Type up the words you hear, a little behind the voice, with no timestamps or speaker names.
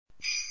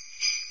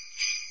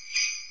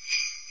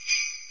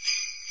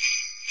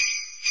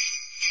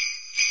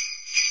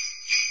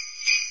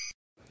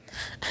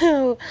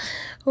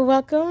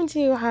Welcome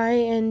to Hi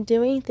and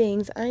Doing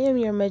Things. I am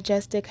your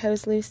majestic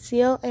host,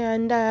 Lucille,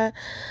 and I'm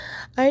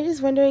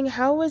just wondering,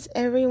 how was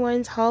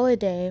everyone's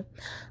holiday?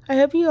 I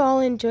hope you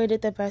all enjoyed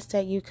it the best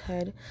that you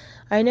could.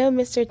 I know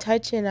Mr.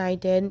 Touch and I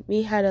did.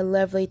 We had a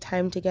lovely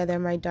time together,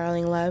 my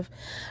darling love.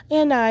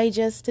 And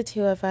just the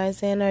two of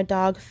us, and our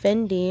dog,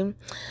 Fendi.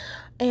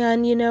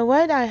 And you know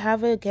what? I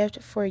have a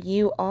gift for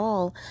you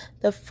all.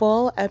 The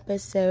full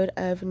episode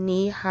of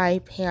Knee High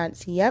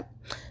Pants. Yep.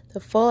 The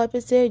full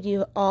episode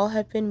you all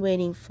have been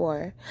waiting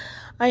for.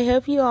 I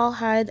hope you all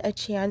had a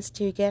chance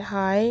to get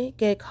high,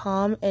 get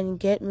calm, and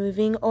get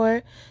moving,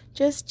 or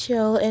just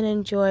chill and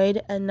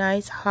enjoyed a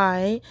nice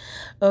high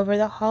over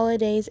the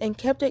holidays and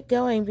kept it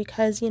going,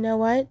 because you know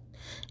what?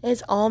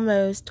 It's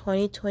almost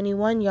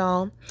 2021,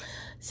 y'all.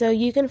 So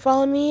you can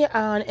follow me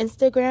on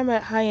Instagram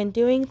at Hi and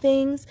Doing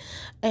Things,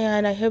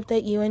 and I hope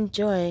that you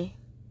enjoy.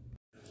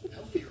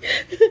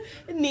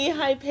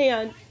 Knee-high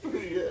pants.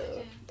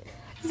 Yeah.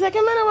 It's like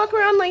I'm gonna walk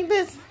around like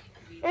this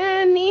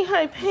and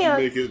knee-high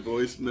pants. Make a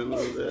voice memo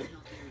of that.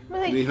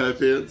 Like, knee-high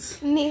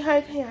pants?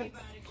 Knee-high pants.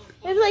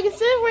 It's like,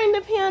 instead of wearing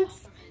the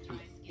pants,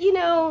 you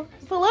know,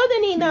 below the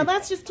knee, now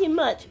that's just too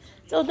much.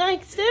 So like,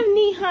 instead of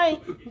knee-high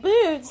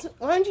boots,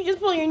 why don't you just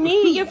pull your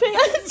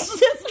pants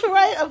just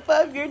right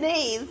above your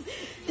knees.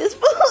 Just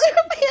pull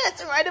your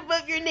pants right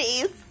above your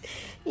knees.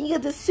 You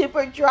get the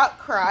super drop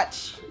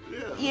crotch,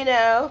 you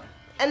know.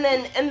 And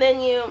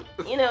then you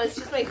know, it's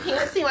just my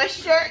pants. See, my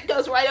shirt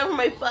goes right over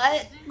my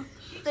butt,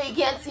 so you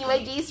can't see my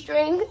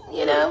G-string,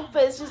 you know.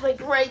 But it's just like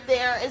right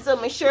there, and so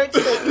my shirt's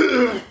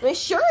like, my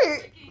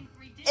shirt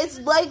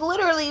is like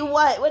literally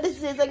what is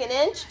this? Like an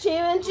inch, 2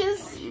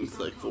 inches? It's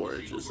like 4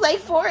 inches. It's like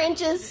 4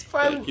 inches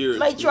from here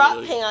my drop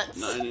like pants.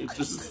 9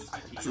 inches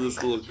to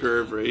this little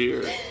curve right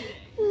here.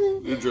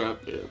 Your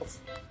drop pants.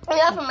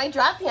 Yeah, from my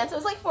drop pants. It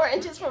was like 4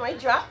 inches from my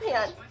drop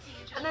pants.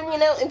 And then, you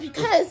know, and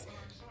because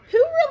who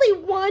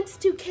really wants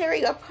to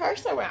carry a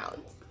purse around?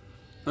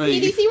 Do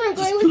you see where I'm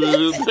going with this?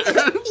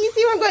 You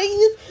see where I'm going?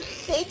 You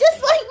say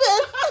just like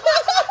this.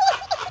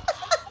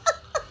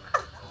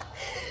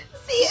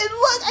 See, and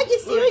look, I can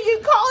see when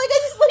you're calling. I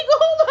just like,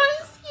 hold on,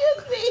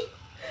 excuse me.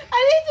 I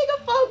need to take a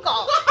phone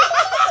call.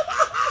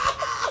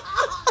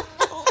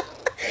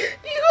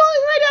 You're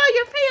going right out of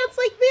your pants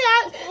like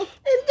that.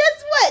 And guess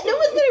what? No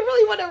one's going to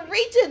really want to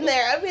reach in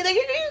there. I mean, like,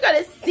 you're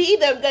going to see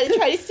them going to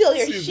try to steal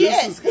your shit.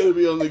 This is going to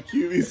be on the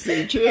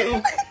QVC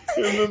channel.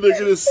 And then they're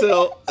going to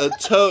sell a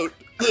tote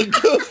that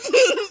goes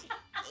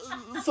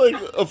in. It's like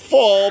a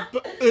fall.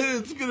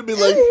 It's going to be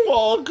like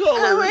fall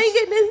colors. Oh my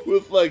goodness.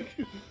 With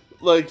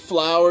like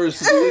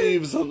flowers and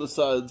leaves on the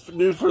sides.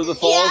 New for the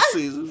fall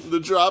season. The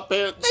drop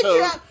pant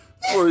tote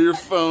for your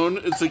phone.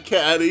 It's a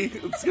caddy.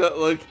 It's got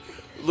like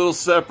little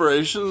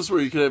separations where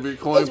you can have your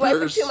coin purse. It's right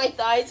purse. between my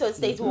thighs so it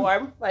stays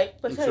warm, right?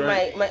 Between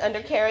my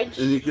undercarriage.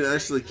 And you can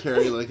actually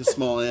carry like a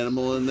small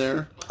animal in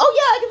there. Oh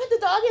yeah, I can put the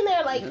dog in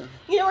there, like,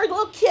 you know, our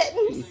little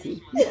kittens.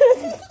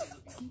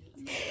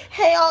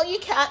 Hey, all you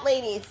cat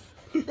ladies.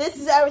 This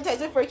is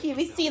advertising for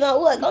QVC. Now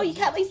look, oh, you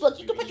cat ladies, look,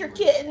 you can put your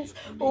kittens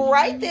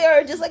right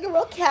there, just like a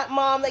real cat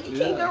mom, like a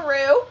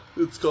kangaroo.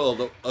 It's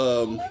called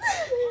a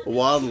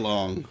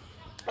waddle-along.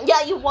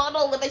 Yeah, you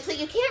waddle a little bit, so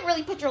you can't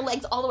really put your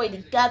legs all the way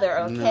together,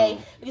 okay?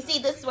 No. You see,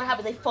 this is what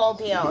happens, they fall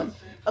down.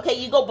 Okay,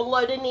 you go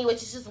below the knee,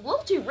 which is just a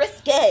little too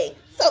risque.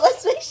 So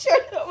let's make sure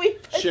that we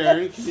put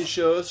Sharon, can you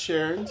show us,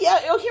 Sharon? Yeah,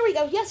 oh, here we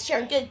go. Yes,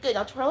 Sharon, good.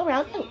 I'll twirl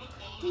around. Oh,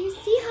 do you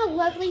see how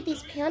lovely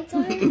these pants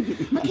are?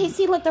 Okay,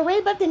 see, look, they're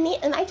right above the knee,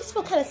 and I just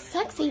feel kind of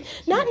sexy.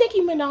 Not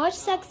Nicki Minaj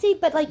sexy,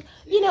 but like,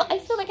 you know, I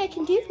feel like I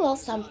can do a little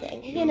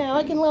something. You know,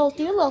 I can do a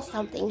little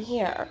something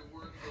here.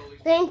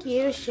 Thank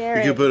you,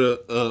 Sharon. You can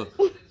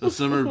put a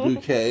summer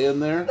bouquet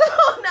in there.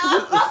 Oh, no.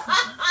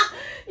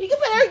 You can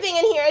put everything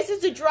in here. It's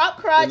just a drop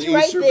crotch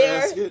right Easter there.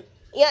 basket.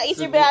 Yeah,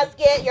 Easter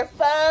basket, your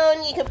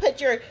phone. You can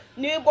put your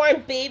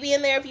newborn baby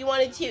in there if you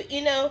wanted to.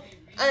 You know,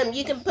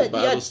 you can put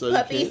your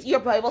puppies, kit. Your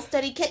Bible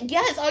study kit.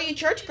 Yes, all you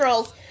church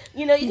girls.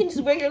 You know, you can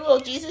just wear your little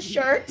Jesus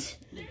shirt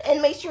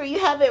and make sure you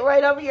have it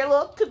right over your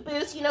little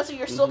caboose, you know, so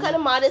you're still kind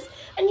of modest.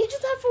 And you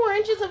just have 4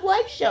 inches of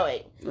leg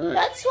showing. Right.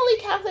 That's fully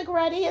Catholic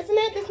ready, isn't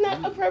it? Isn't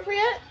that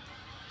appropriate?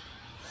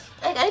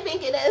 I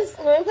think it is.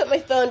 I'm going to put my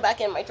phone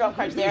back in my trump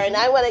cards there, and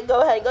I want to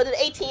go ahead and go to the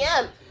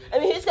ATM. I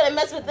mean, who's going to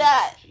mess with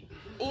that?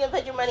 You can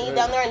put your money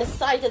down there on the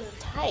side because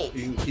it's tight.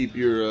 You can keep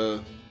your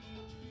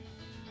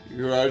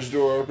garage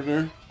door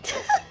opener.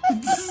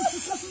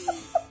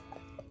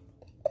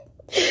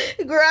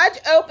 Garage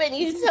open.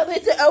 You just tell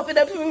it to open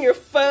up from your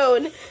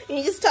phone. And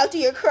you just talk to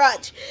your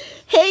crotch.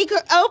 Hey,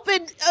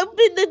 open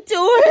the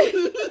door.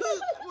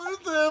 What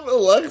if they have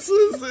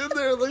Alexas in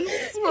there, like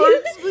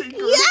smart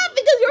speakers? Yeah,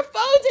 because your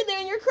phone's in there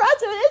and your crotch,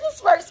 so it is a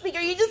smart speaker.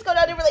 You just go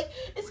down there and be like,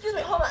 excuse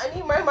me, hold on, I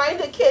need to remind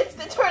the kids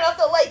to turn off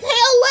the lights.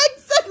 Hey,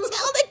 Alexa,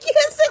 tell the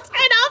kids to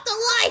turn off the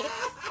lights.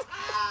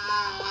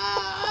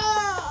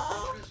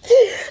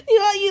 You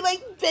know, you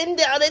like bend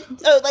down and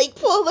like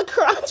pull the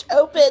crotch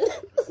open.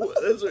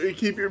 That's where you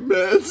keep your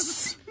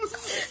meds.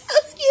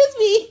 Excuse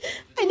me,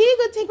 I need to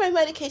go take my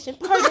medication.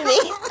 Pardon me.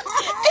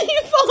 And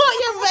you pull out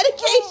your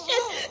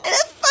medication, and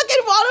it's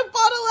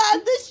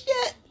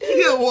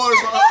water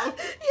bottle.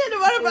 You had a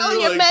water bottle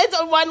and your meds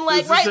on one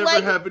leg, right leg. Does this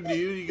ever happen to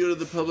you? You go to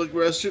the public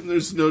restroom,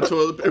 there's no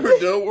toilet paper.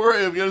 Don't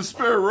worry, I've got a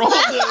spare roll there.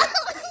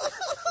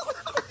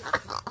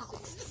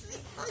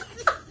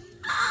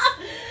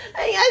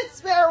 I got a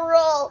spare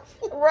roll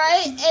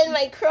right in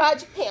my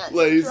crotch pants.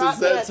 Ladies, it's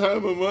that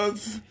time of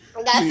month.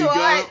 That's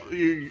right.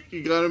 You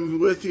got them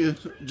with you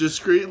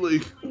discreetly.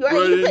 Right,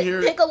 right you in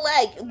here. Pick a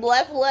leg,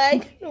 left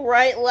leg,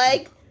 right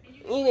leg.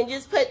 You can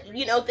just put,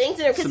 things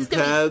in there. Some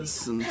pads,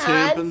 some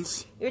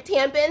tampons. Your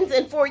tampons,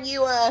 and for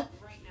you,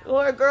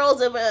 or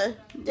girls of a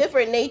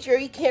different nature,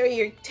 you carry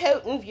your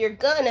tote and your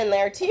gun in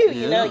there too.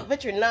 Yeah. You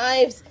put your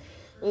knives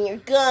and your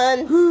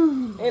guns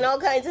and all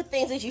kinds of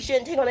things that you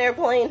shouldn't take on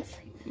airplanes.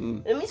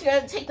 It means you're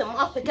going to take them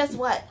off, but guess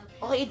what?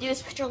 All you do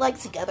is put your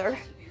legs together.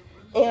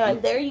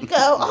 And there you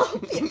go.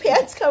 Your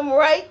pants come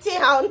right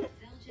down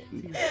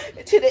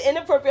to the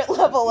inappropriate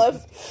level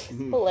of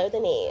below the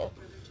knee.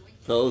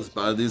 Fellas,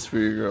 buy these for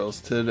your girls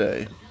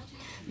today.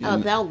 Oh,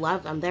 they'll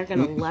love them. They're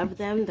going to love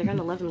them. They're going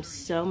to love them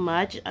so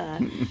much.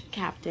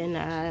 Captain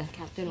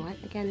what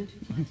again?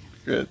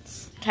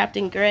 Grits.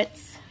 Captain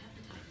Grits.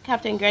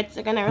 Captain Grits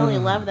are going to really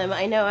love them.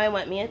 I know I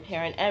want me a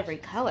pair in every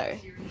color.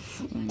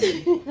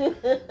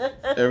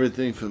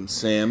 Everything from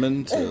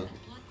salmon to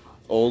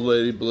Old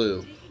Lady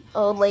Blue.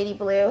 Old Lady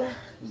Blue.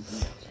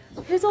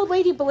 Who's Old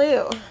Lady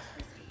Blue?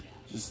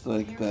 Just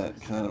like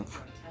that kind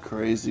of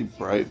crazy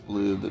bright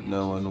blue that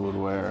no one would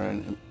wear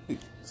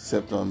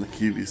except on the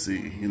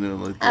QVC.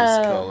 Like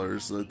those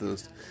colors, like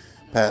those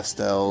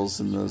pastels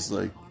and those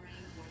like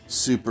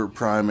super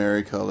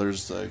primary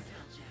colors like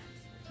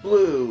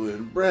blue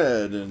and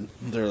red, and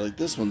they're like,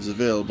 this one's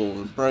available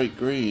in bright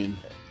green.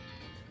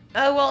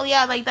 Oh, well,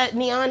 yeah, like that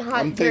neon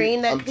hot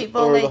green that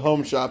people... Or the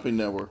Home Shopping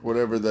Network,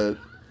 whatever that...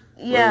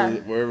 Yeah.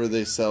 Wherever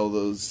they sell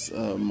those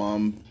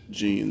mom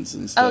jeans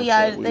and stuff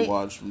that we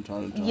watch from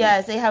time to time.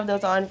 Yes, they have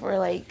those on for,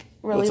 like,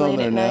 really late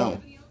at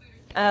night.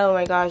 Oh,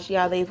 my gosh,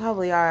 yeah, they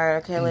probably are.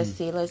 Okay, let's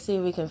see. Let's see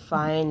if we can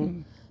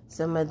find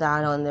some of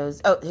that on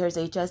those. Oh, here's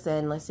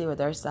HSN. Let's see what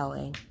they're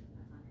selling.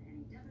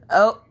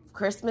 Oh,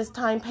 Christmas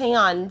time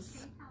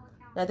pans.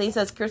 I think it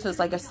says Christmas,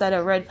 like a set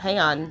of red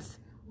pans.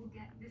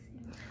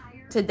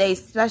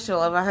 Today's special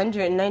of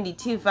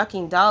 $192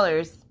 fucking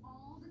dollars.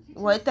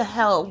 What the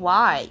hell?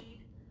 Why?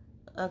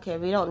 Okay,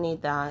 we don't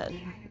need that.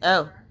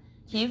 Oh,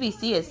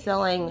 QVC is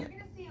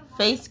selling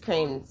face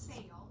creams.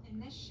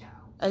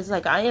 It's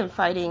like, I am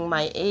fighting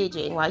my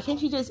aging. Why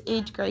can't you just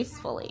age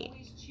gracefully?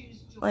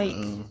 Like,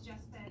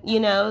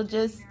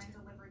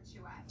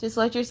 just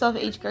let yourself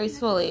age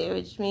gracefully,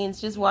 which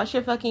means just wash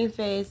your fucking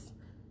face,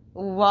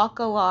 walk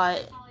a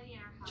lot,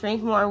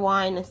 drink more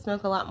wine, and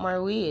smoke a lot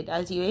more weed.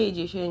 As you age,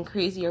 you should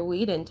increase your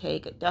weed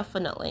intake,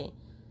 definitely.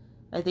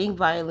 I think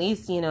by at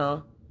least,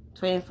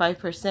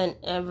 25%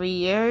 every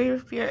year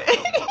if you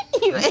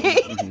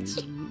age.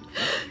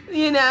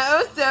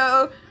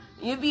 So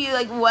you'd be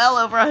like well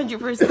over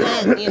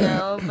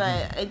 100%,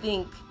 but I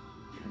think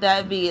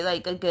that'd be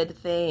like a good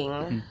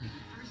thing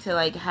to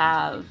like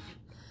have.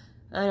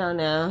 I don't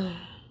know.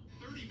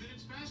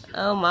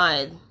 Oh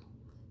my.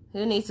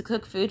 Who needs to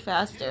cook food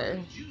faster?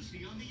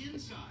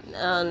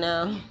 Oh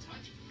no.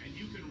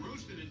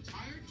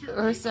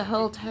 Roast a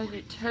whole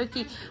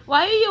turkey.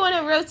 Why do you want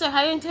to roast a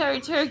whole entire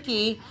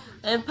turkey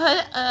and put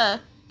a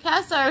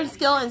cast iron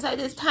skillet inside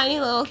this tiny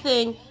little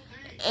thing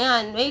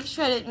and make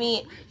shredded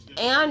meat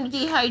and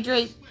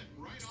dehydrate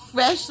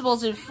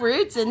vegetables and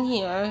fruits in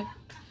here?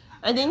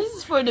 I think this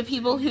is for the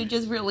people who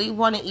just really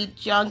want to eat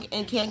junk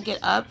and can't get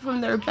up from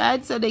their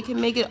bed so they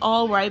can make it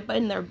all right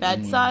in their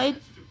bedside.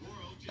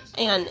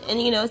 And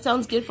it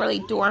sounds good for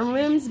like dorm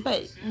rooms,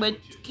 but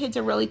kids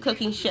are really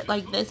cooking shit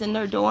like this in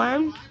their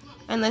dorm.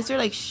 Unless they're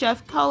like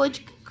chef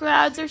college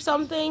grads or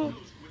something.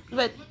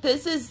 But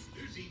this is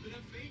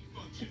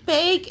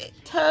bake,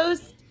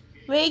 toast,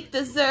 make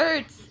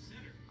desserts.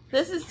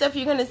 This is stuff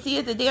you're going to see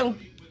at the damn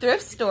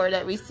thrift store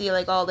that we see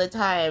like all the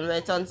time.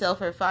 It's on sale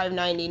for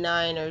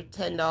 $5.99 or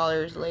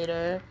 $10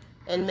 later.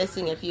 And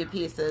missing a few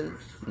pieces.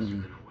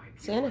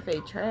 Santa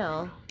Fe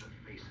Trail.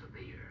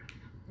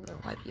 I'm going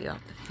to wipe you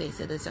off the face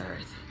of this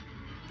earth.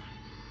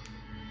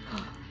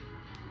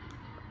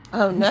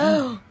 Oh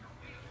no!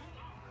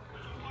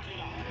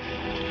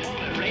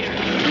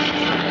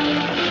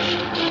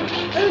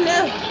 Oh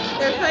no!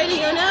 They're fighting!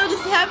 Oh no! This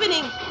is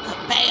happening!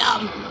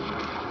 Bam!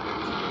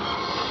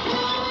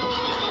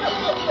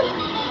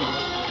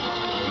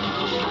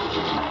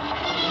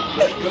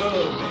 Let go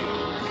of me.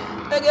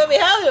 Let go of me!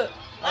 How?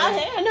 My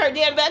hand hurt,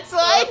 damn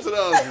backslide! That's what I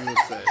was going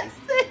to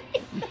say.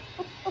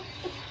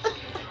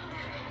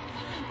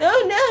 Oh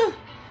no!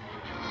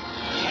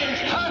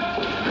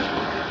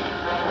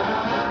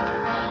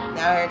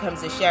 Now here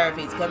comes the sheriff.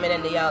 He's coming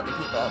in to yell at the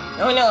people.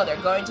 Oh no, they're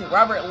going to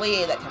Robert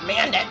Lee, the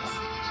commandant.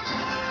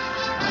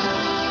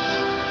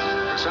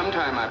 For some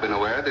time I've been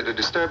aware that a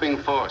disturbing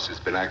force has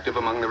been active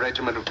among the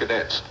regiment of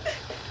cadets.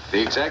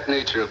 The exact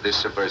nature of this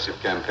subversive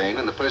campaign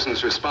and the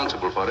persons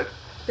responsible for it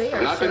They are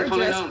have not sure been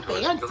fully dressed known to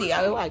us. fancy.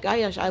 Oh my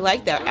gosh, I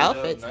like their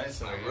outfits.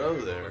 Nice in a row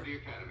there.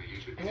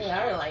 They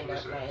are lined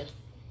up nice.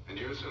 And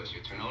your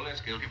associates are no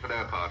less guilty for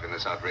their part in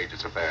this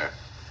outrageous affair.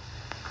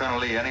 Colonel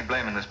Lee, any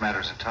blame in this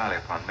matter is entirely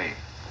upon me.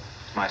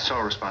 It's my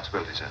sole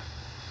responsibility, sir.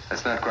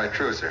 That's not quite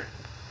true, sir.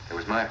 It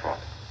was my fault.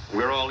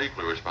 We're all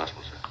equally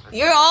responsible, sir.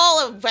 You're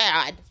all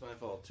bad. It's my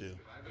fault, too. If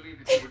I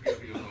believed that you were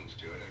guilty alone,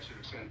 Stuart, I should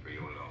have sent for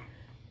you alone.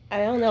 I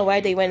don't know why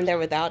they went there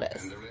without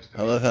us. And the rest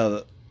I love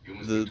how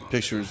the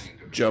picture's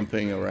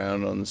jumping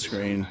around on the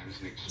screen.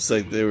 It's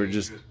like they were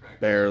just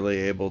barely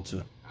able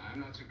to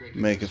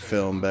make a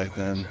film back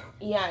then.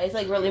 Yeah, it's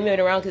like really moving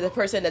around because the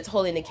person that's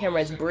holding the camera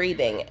is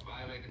breathing.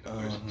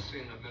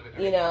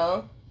 You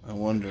know? I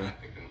wonder.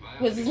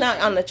 Because it's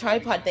not on the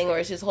tripod thing where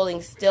it's just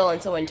holding still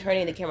and someone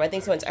turning the camera. I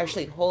think someone's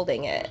actually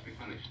holding it.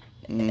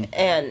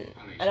 And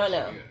I don't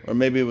know. Or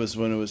maybe it was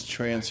when it was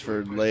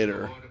transferred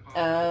later.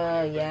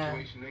 Oh,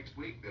 yeah.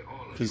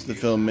 Because the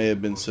film may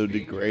have been so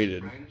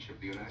degraded.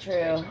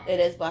 True. It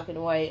is black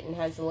and white and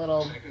has the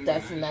little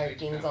dust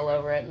markings all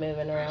over it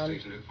moving around.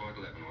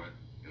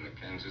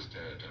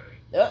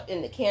 Oh,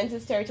 in the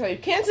Kansas territory.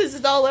 Kansas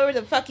is all over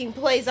the fucking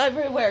place,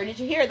 everywhere. Did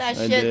you hear that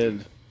shit? I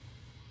did.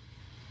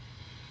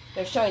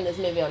 They're showing this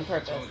movie on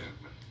purpose.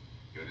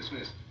 You're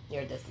dismissed.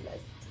 You're dismissed.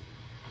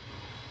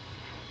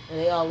 And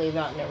they all leave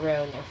out in a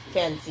row in their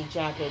fancy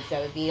jackets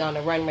that would be on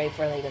a runway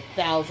for like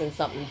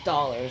 $1,000-something.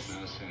 Now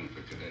send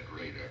for Cadet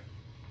Raider.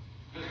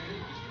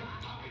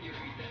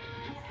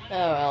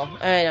 Oh well,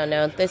 I don't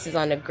know. This is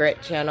on the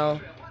Grit channel.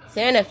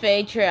 Santa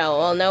Fe Trail.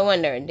 Well, no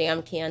wonder.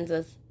 Damn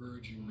Kansas.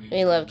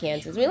 We love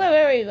Kansas. We love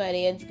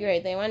everybody. It's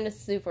great. They won the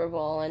Super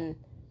Bowl, and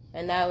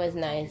that was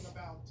nice.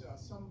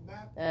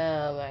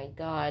 Oh my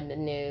God, the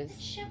news.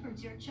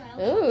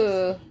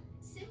 Ooh,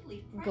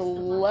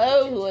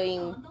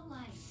 glowing.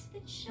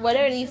 What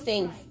are these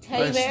things?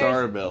 Teddy My bears?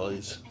 star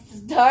bellies.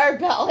 Star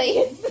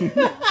bellies.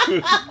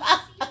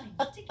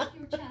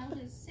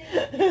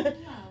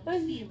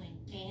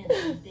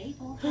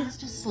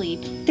 To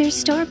sleep. Their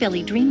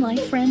Starbelly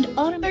Dreamlight friend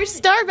Autumn. There's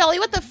Starbelly.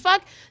 What the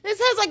fuck? This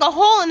has like a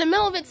hole in the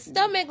middle of its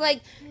stomach.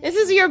 Like, this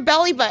is your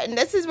belly button.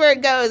 This is where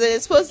it goes, and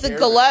it's supposed to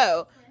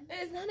glow.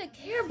 It's not a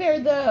Care Bear,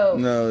 though.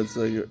 No, it's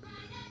like...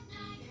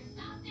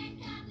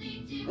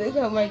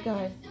 Oh my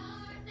God.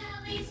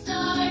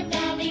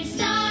 Starbelly,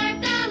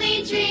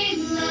 Starbelly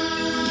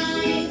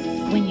Dreamlight.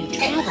 When you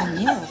travel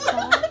near a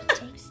star,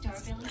 take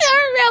Starbelly.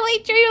 Starbelly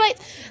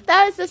Dreamlights.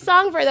 That was the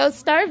song for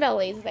those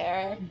Starbellies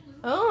there.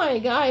 Oh my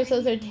gosh,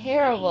 those are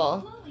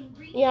terrible.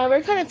 Yeah,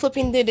 we're kind of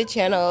flipping through the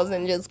channels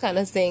and just kind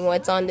of seeing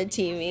what's on the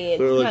TV.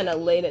 It's like, kind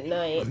of late at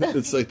night.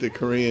 It's like the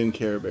Korean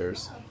Care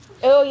Bears.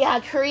 Oh yeah,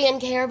 Korean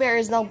Care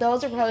Bears. Now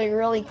those are probably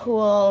really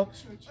cool,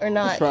 or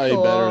not Probably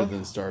cool. better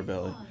than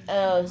Starbelly.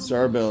 Oh,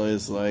 Starbelly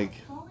is like...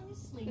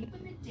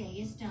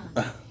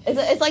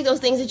 it's like those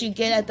things that you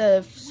get at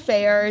the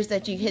fairs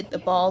that you hit the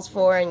balls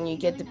for, and you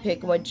get to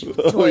pick which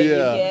toy you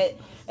get.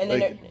 And then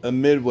like a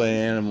midway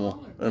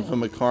animal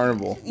from a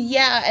carnival.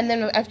 Yeah, and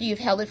then after you've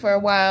held it for a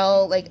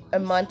while, like a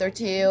month or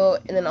two,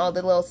 and then all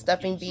the little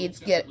stuffing beads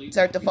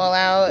start to fall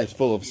out. It's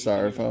full of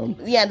styrofoam.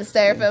 Yeah, the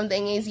styrofoam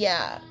thingies,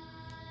 yeah.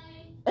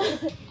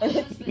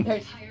 And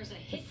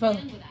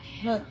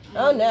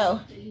oh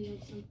no.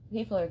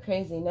 People are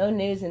crazy. No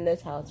news in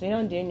this house. We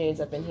don't do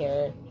news up in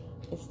here.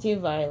 It's too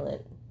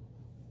violent.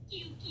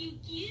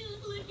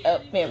 Oh,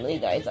 Family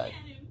Guy's on.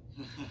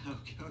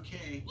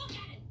 Okay.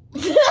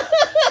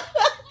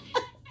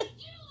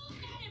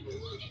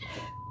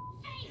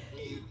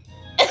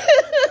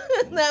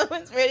 That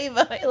was pretty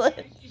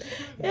violent.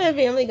 Yeah,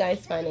 Family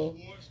Guy's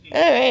funny.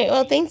 Alright,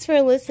 well, thanks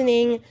for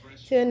listening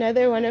to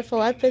another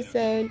wonderful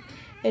episode,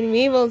 and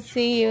we will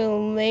see you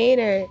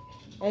later.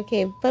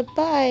 Okay,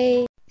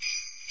 bye-bye.